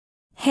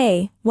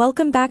Hey,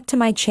 welcome back to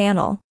my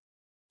channel.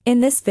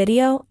 In this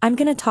video, I'm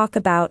gonna talk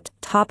about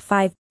top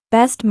 5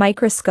 best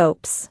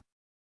microscopes.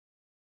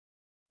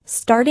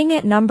 Starting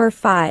at number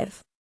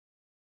 5.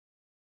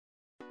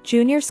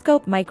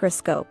 JuniorScope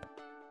Microscope.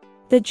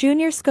 The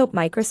JuniorScope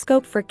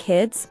microscope for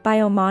kids by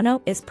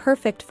Omano is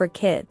perfect for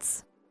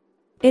kids.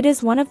 It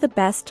is one of the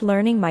best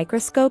learning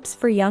microscopes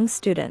for young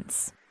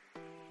students.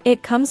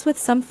 It comes with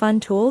some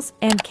fun tools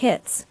and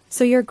kits,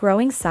 so your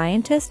growing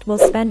scientist will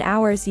spend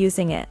hours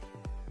using it.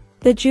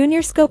 The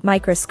JuniorScope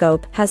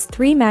microscope has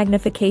 3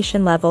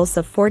 magnification levels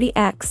of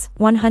 40x,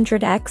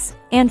 100x,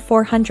 and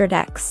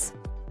 400x.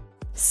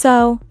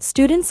 So,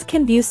 students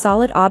can view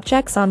solid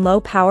objects on low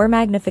power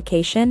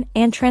magnification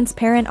and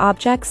transparent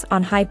objects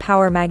on high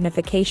power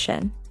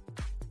magnification.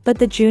 But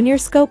the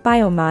JuniorScope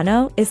by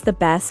Omano is the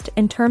best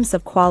in terms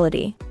of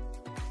quality.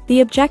 The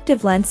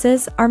objective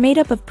lenses are made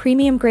up of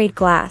premium grade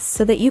glass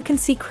so that you can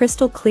see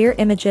crystal clear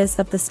images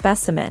of the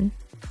specimen.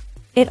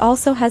 It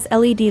also has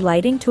LED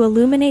lighting to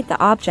illuminate the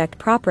object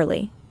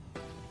properly.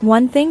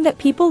 One thing that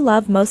people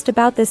love most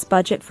about this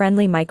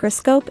budget-friendly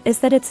microscope is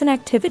that it's an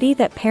activity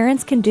that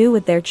parents can do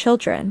with their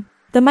children.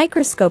 The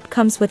microscope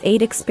comes with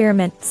 8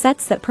 experiment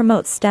sets that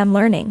promote STEM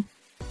learning.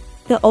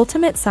 The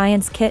ultimate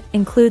science kit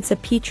includes a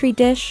petri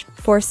dish,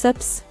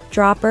 forceps,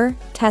 dropper,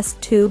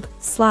 test tube,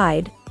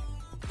 slide,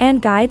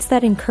 and guides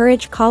that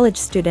encourage college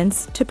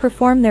students to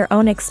perform their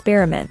own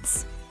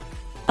experiments.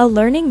 A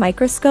learning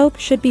microscope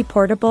should be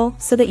portable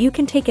so that you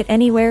can take it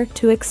anywhere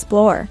to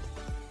explore.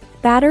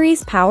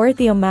 Batteries power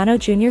the Omano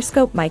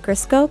JuniorScope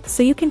microscope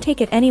so you can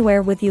take it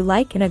anywhere with you,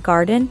 like in a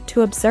garden,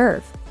 to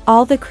observe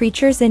all the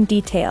creatures in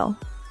detail.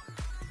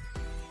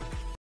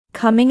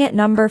 Coming at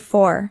number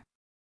 4.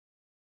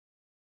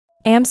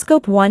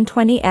 AmScope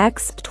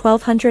 120x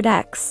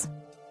 1200x.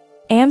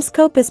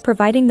 AmScope is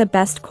providing the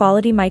best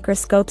quality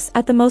microscopes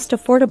at the most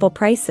affordable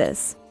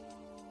prices.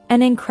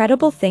 An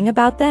incredible thing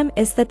about them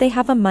is that they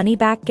have a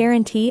money-back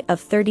guarantee of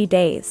 30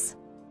 days.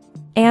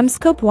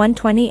 AmScope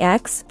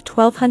 120x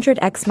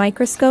 1200x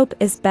microscope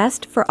is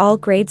best for all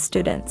grade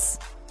students.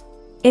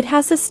 It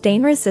has a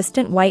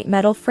stain-resistant white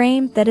metal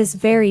frame that is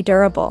very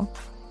durable.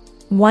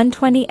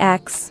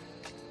 120x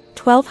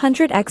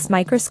 1200x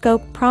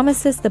microscope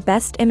promises the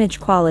best image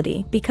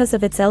quality because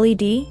of its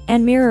LED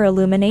and mirror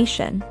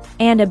illumination,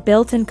 and a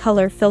built-in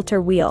color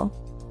filter wheel.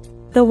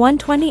 The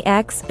 120x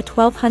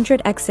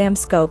 1200x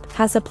AmScope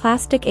has a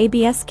plastic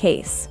ABS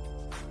case,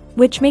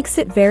 which makes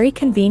it very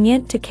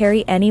convenient to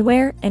carry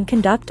anywhere and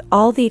conduct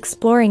all the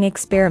exploring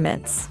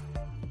experiments.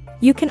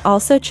 You can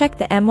also check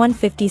the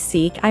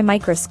M150C eye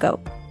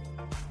microscope.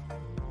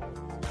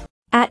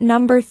 At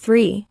number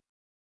 3.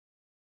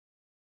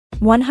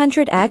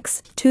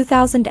 100x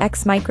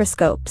 2000x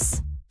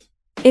microscopes.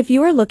 If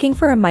you are looking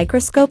for a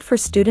microscope for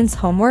students'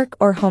 homework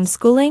or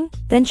homeschooling,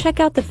 then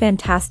check out the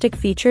fantastic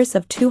features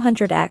of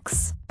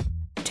 200x.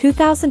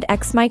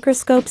 2000x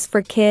microscopes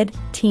for kid,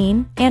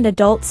 teen, and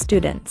adult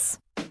students.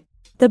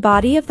 The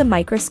body of the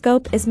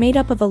microscope is made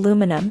up of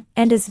aluminum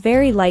and is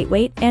very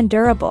lightweight and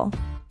durable.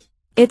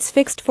 Its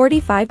fixed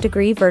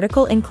 45-degree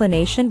vertical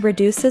inclination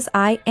reduces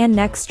eye and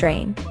neck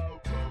strain,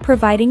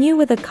 providing you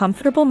with a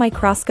comfortable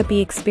microscopy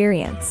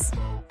experience.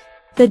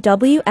 The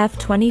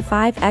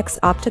WF-25X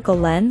optical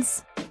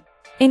lens,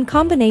 in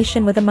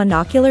combination with a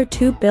monocular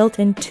tube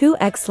built-in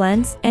 2X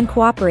lens and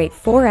cooperate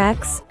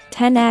 4X,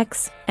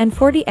 10X, and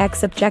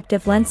 40X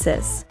objective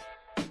lenses,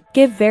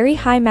 give very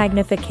high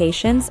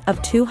magnifications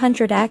of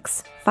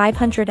 200x,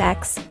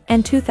 500x,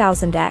 and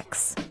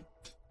 2000x.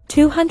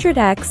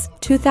 200x,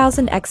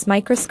 2000x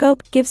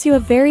microscope gives you a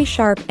very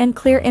sharp and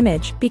clear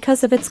image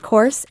because of its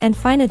coarse and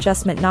fine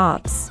adjustment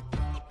knobs.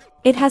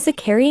 It has a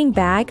carrying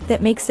bag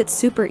that makes it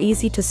super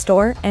easy to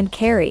store and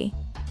carry.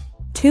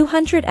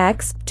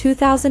 200x,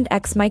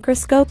 2000x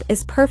microscope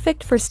is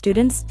perfect for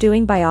students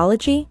doing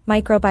biology,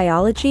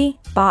 microbiology,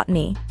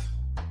 botany,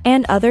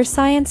 and other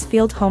science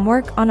field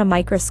homework on a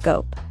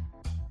microscope.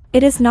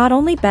 It is not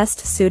only best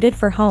suited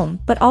for home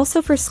but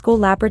also for school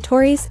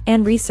laboratories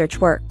and research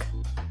work.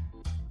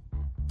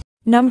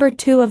 Number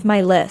 2 of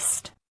my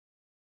list.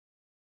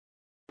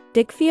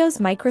 Dicfeos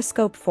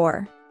Microscope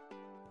 4.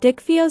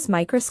 Dicfeos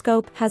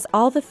microscope has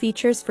all the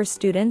features for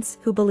students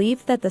who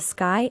believe that the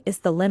sky is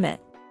the limit.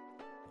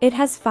 It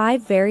has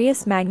 5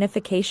 various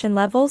magnification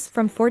levels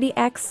from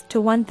 40x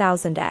to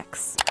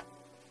 1000x.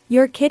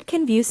 Your kid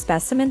can view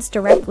specimens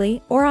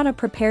directly or on a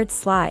prepared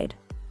slide.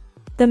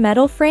 The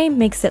metal frame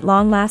makes it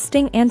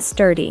long-lasting and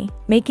sturdy,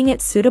 making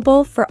it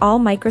suitable for all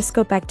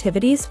microscope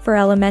activities for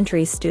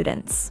elementary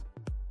students.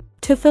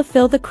 To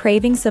fulfill the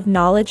cravings of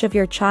knowledge of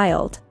your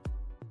child,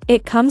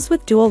 it comes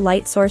with dual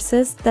light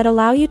sources that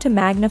allow you to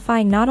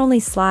magnify not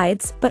only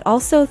slides but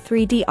also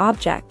 3D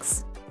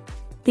objects.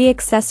 The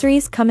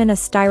accessories come in a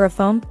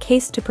styrofoam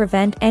case to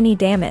prevent any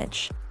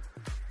damage.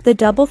 The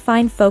double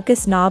fine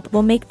focus knob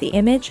will make the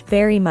image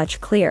very much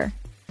clear.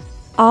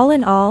 All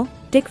in all,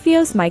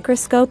 Dicfeos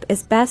microscope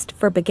is best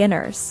for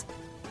beginners.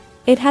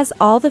 It has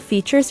all the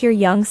features your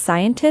young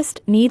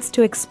scientist needs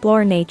to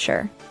explore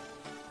nature.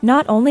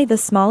 Not only the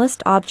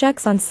smallest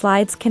objects on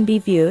slides can be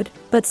viewed,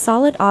 but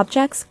solid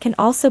objects can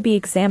also be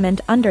examined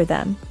under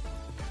them.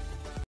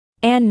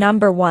 And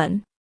number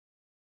 1.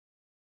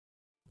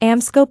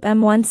 AmScope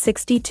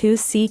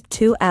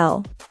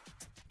M162C2L.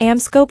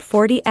 AmScope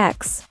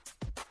 40X.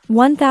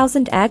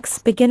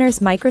 1000X Beginner's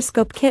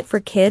Microscope Kit for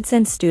kids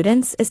and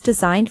students is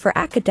designed for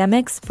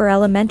academics for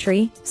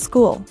elementary,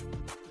 school,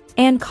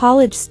 and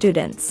college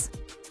students.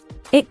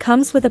 It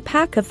comes with a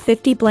pack of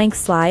 50 blank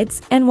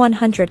slides and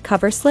 100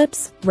 cover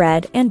slips,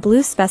 red and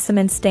blue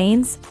specimen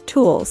stains,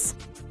 tools,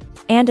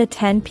 and a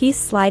 10-piece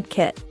slide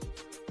kit.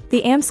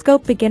 The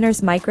AmScope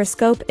Beginner's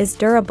Microscope is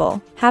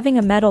durable, having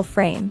a metal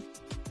frame.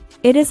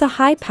 It is a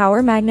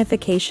high-power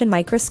magnification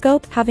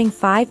microscope having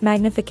 5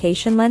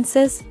 magnification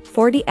lenses,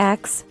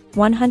 40x,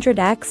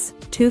 100x,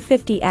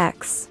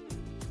 250x,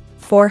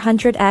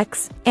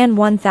 400x, and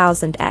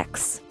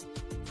 1000x.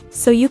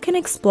 So you can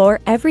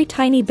explore every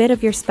tiny bit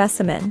of your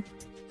specimen.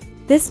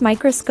 This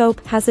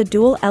microscope has a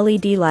dual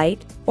LED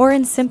light, or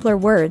in simpler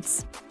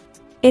words,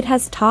 it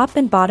has top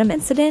and bottom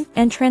incident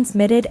and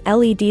transmitted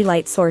LED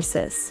light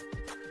sources.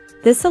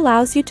 This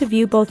allows you to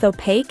view both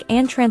opaque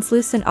and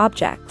translucent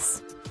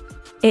objects.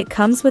 It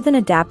comes with an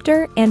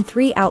adapter and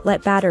 3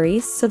 outlet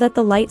batteries so that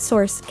the light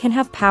source can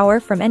have power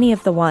from any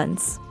of the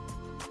ones.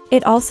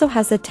 It also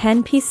has a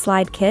 10-piece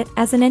slide kit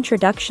as an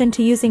introduction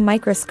to using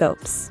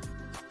microscopes.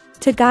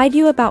 To guide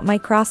you about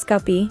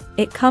microscopy,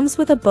 it comes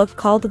with a book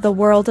called The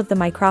World of the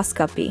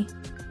Microscopy.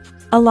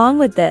 Along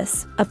with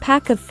this, a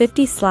pack of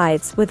 50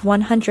 slides with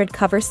 100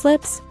 cover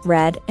slips,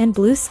 red and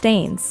blue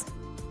stains,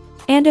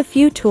 and a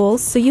few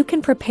tools so you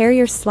can prepare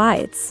your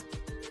slides.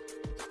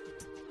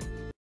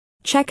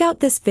 Check out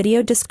this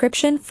video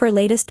description for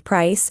latest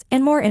price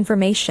and more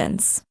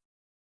informations.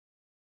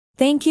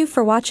 Thank you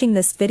for watching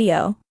this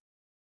video.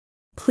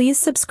 Please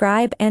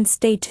subscribe and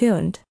stay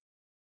tuned.